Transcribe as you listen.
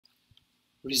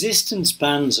Resistance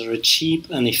bands are a cheap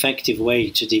and effective way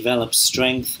to develop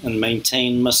strength and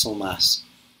maintain muscle mass.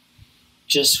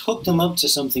 Just hook them up to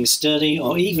something sturdy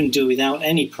or even do without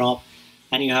any prop,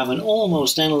 and you have an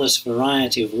almost endless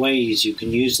variety of ways you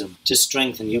can use them to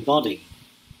strengthen your body.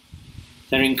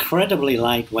 They're incredibly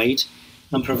lightweight,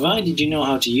 and provided you know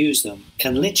how to use them,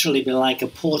 can literally be like a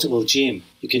portable gym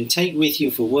you can take with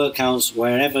you for workouts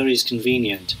wherever is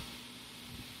convenient.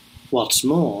 What's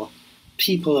more,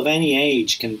 people of any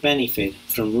age can benefit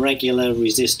from regular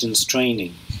resistance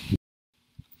training.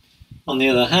 On the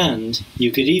other hand,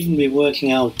 you could even be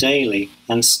working out daily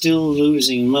and still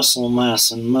losing muscle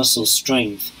mass and muscle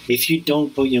strength if you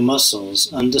don't put your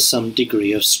muscles under some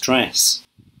degree of stress.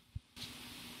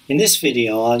 In this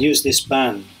video, I'll use this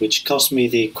band, which cost me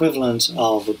the equivalent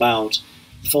of about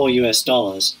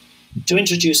 $4 to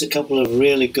introduce a couple of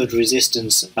really good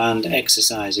resistance band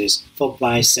exercises for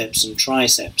biceps and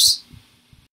triceps.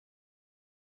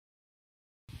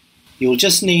 You'll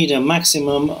just need a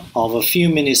maximum of a few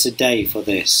minutes a day for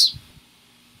this.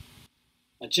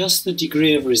 Adjust the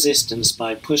degree of resistance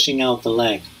by pushing out the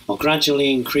leg, or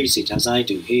gradually increase it as I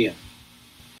do here.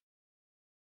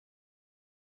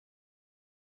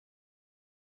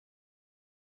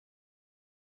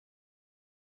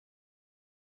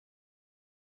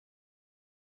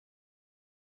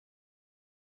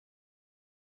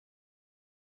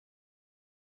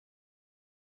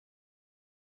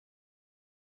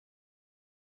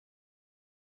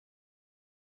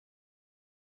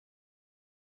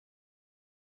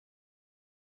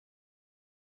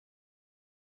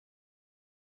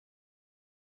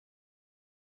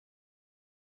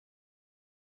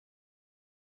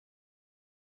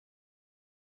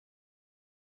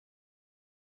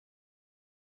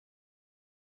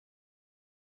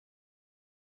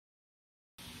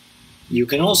 You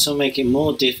can also make it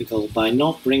more difficult by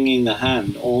not bringing the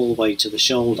hand all the way to the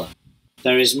shoulder.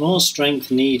 There is more strength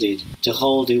needed to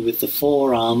hold it with the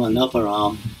forearm and upper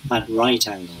arm at right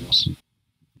angles.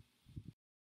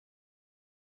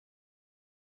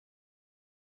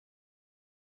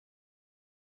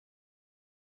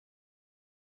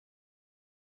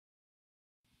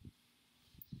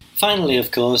 Finally,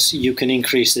 of course, you can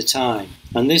increase the time,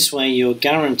 and this way you're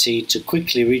guaranteed to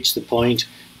quickly reach the point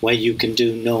where you can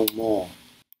do no more.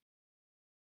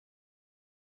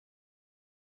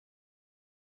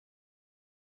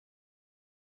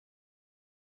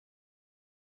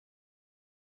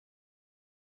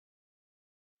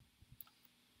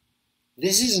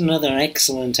 This is another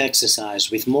excellent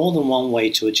exercise with more than one way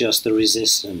to adjust the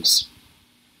resistance.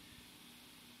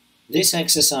 This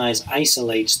exercise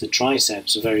isolates the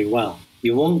triceps very well.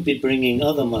 You won't be bringing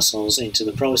other muscles into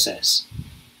the process.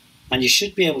 And you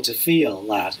should be able to feel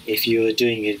that if you are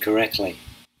doing it correctly.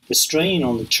 The strain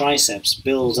on the triceps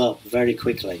builds up very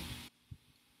quickly.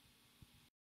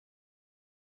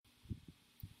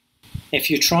 If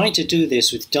you try to do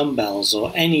this with dumbbells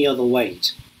or any other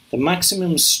weight, the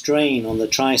maximum strain on the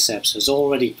triceps has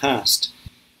already passed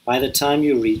by the time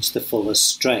you reach the fullest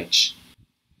stretch.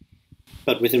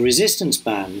 But with a resistance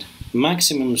band,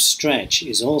 maximum stretch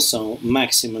is also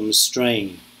maximum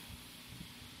strain.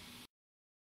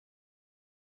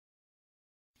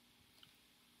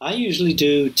 I usually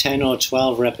do 10 or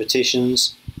 12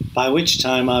 repetitions, by which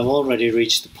time I've already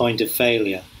reached the point of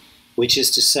failure, which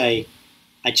is to say,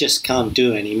 I just can't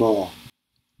do any more.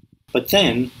 But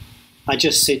then, I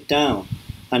just sit down,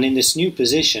 and in this new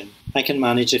position, I can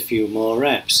manage a few more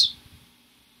reps.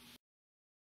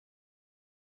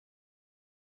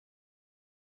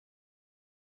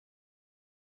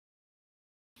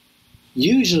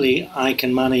 Usually, I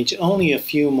can manage only a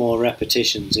few more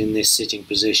repetitions in this sitting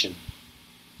position.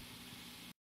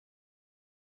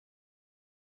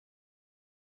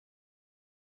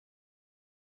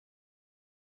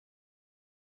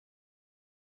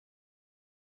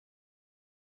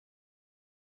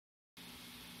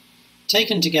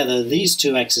 Taken together, these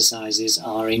two exercises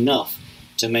are enough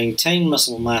to maintain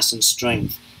muscle mass and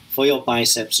strength for your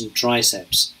biceps and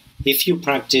triceps if you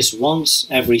practice once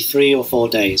every 3 or 4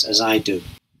 days, as I do.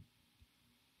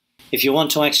 If you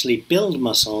want to actually build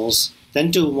muscles,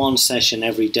 then do one session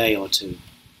every day or two.